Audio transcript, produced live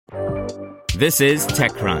This is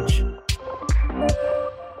TechCrunch.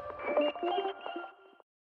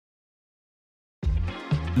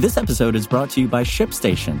 This episode is brought to you by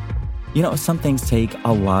ShipStation. You know, some things take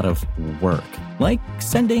a lot of work, like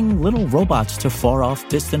sending little robots to far-off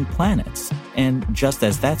distant planets. And just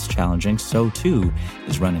as that's challenging, so too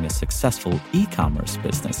is running a successful e-commerce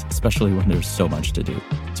business, especially when there's so much to do.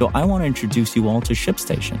 So I want to introduce you all to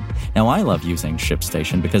ShipStation. Now, I love using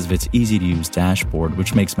ShipStation because of its easy-to-use dashboard,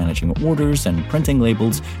 which makes managing orders and printing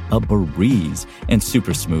labels a breeze and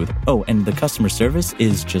super smooth. Oh, and the customer service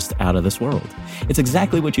is just out of this world. It's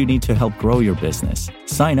exactly what you need to help grow your business.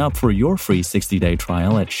 Sign up for your free 60-day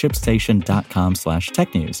trial at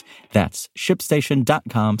shipstation.com/technews. That's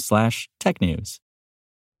shipstation.com/technews.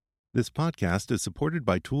 This podcast is supported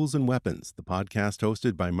by Tools and Weapons, the podcast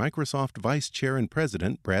hosted by Microsoft Vice Chair and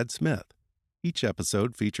President Brad Smith. Each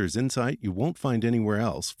episode features insight you won't find anywhere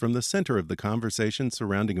else from the center of the conversation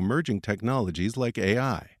surrounding emerging technologies like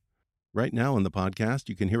AI. Right now in the podcast,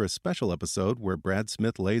 you can hear a special episode where Brad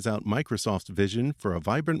Smith lays out Microsoft's vision for a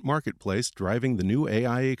vibrant marketplace driving the new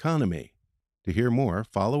AI economy. To hear more,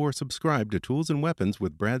 follow or subscribe to Tools and Weapons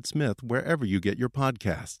with Brad Smith wherever you get your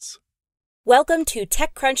podcasts. Welcome to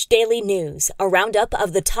TechCrunch Daily News, a roundup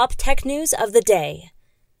of the top tech news of the day.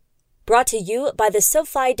 Brought to you by the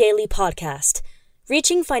SoFi Daily Podcast.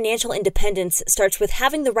 Reaching financial independence starts with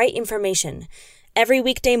having the right information. Every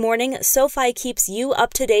weekday morning, SoFi keeps you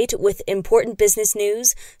up to date with important business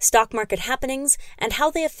news, stock market happenings, and how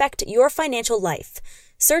they affect your financial life.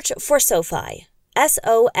 Search for SoFi,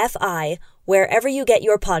 SoFi, wherever you get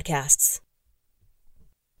your podcasts.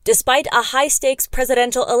 Despite a high-stakes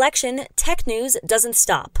presidential election, tech news doesn't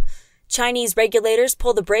stop. Chinese regulators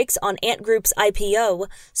pull the brakes on Ant Group's IPO,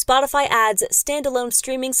 Spotify adds standalone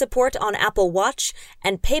streaming support on Apple Watch,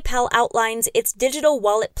 and PayPal outlines its digital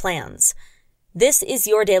wallet plans. This is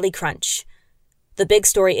your Daily Crunch. The big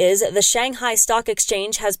story is the Shanghai Stock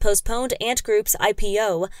Exchange has postponed Ant Group's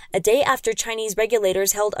IPO a day after Chinese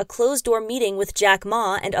regulators held a closed-door meeting with Jack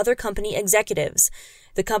Ma and other company executives.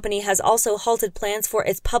 The company has also halted plans for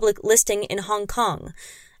its public listing in Hong Kong.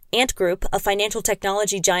 Ant Group, a financial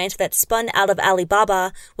technology giant that spun out of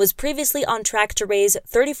Alibaba, was previously on track to raise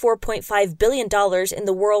 $34.5 billion in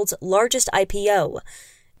the world's largest IPO.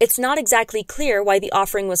 It's not exactly clear why the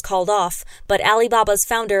offering was called off, but Alibaba's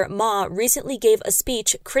founder, Ma, recently gave a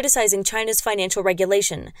speech criticizing China's financial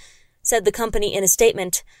regulation. Said the company in a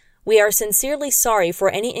statement, "We are sincerely sorry for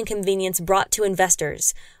any inconvenience brought to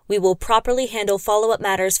investors. We will properly handle follow-up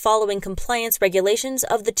matters following compliance regulations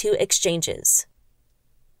of the two exchanges."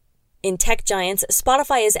 In tech giants,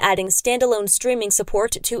 Spotify is adding standalone streaming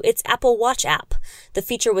support to its Apple Watch app. The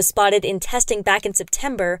feature was spotted in testing back in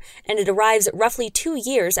September, and it arrives roughly 2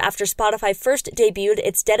 years after Spotify first debuted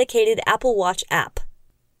its dedicated Apple Watch app.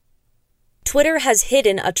 Twitter has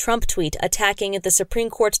hidden a Trump tweet attacking the Supreme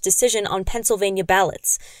Court's decision on Pennsylvania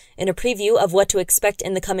ballots. In a preview of what to expect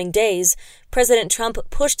in the coming days, President Trump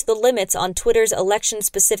pushed the limits on Twitter's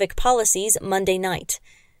election-specific policies Monday night.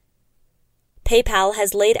 PayPal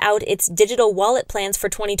has laid out its digital wallet plans for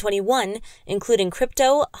 2021, including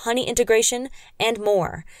crypto, Honey integration, and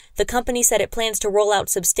more. The company said it plans to roll out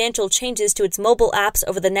substantial changes to its mobile apps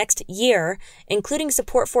over the next year, including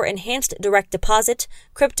support for enhanced direct deposit,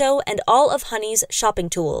 crypto, and all of Honey's shopping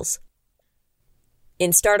tools.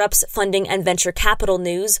 In startups, funding, and venture capital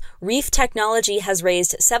news, Reef Technology has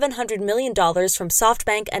raised $700 million from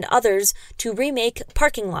SoftBank and others to remake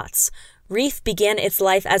parking lots. Reef began its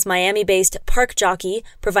life as Miami-based Park Jockey,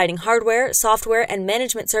 providing hardware, software, and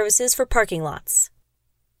management services for parking lots.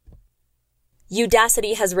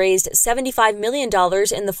 Udacity has raised $75 million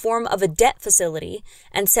in the form of a debt facility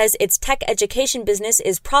and says its tech education business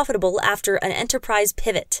is profitable after an enterprise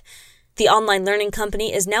pivot. The online learning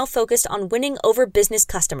company is now focused on winning over business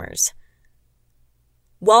customers.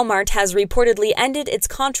 Walmart has reportedly ended its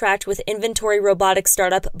contract with inventory robotics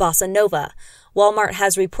startup Bossa Nova. Walmart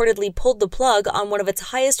has reportedly pulled the plug on one of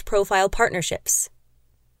its highest-profile partnerships.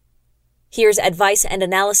 Here's advice and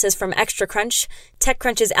analysis from ExtraCrunch.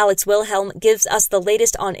 TechCrunch's Alex Wilhelm gives us the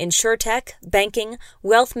latest on insurtech, banking,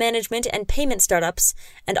 wealth management, and payment startups,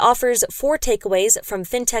 and offers 4 takeaways from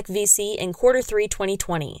FinTech VC in Q3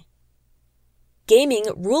 2020. Gaming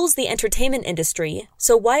rules the entertainment industry,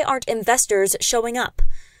 so why aren't investors showing up?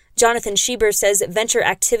 Jonathan Schieber says venture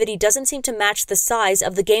activity doesn't seem to match the size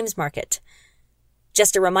of the games market.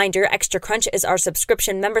 Just a reminder, ExtraCrunch is our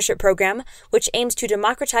subscription membership program, which aims to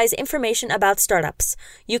democratize information about startups.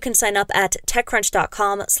 You can sign up at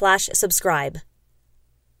techcrunch.com/subscribe.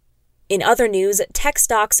 In other news, tech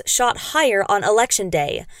stocks shot higher on Election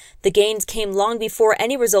Day. The gains came long before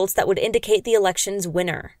any results that would indicate the election's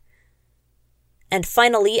winner. And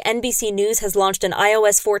finally, NBC News has launched an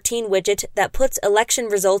iOS 14 widget that puts election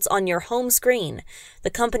results on your home screen. The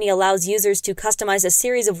company allows users to customize a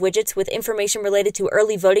series of widgets with information related to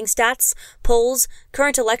early voting stats, polls,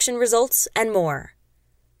 current election results, and more.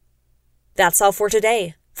 That's all for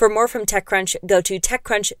today. For more from TechCrunch, go to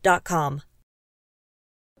TechCrunch.com.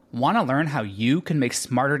 Want to learn how you can make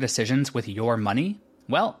smarter decisions with your money?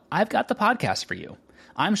 Well, I've got the podcast for you.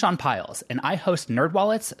 I'm Sean Piles, and I host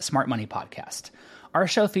NerdWallet's Smart Money Podcast. Our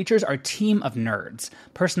show features our team of nerds,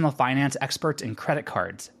 personal finance experts in credit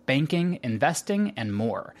cards, banking, investing, and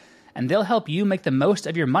more. And they'll help you make the most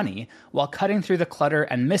of your money while cutting through the clutter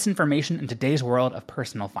and misinformation in today's world of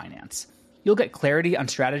personal finance. You'll get clarity on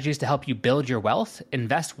strategies to help you build your wealth,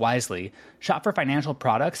 invest wisely, shop for financial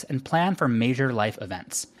products, and plan for major life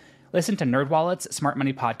events. Listen to NerdWallet's Smart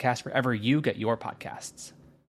Money Podcast wherever you get your podcasts.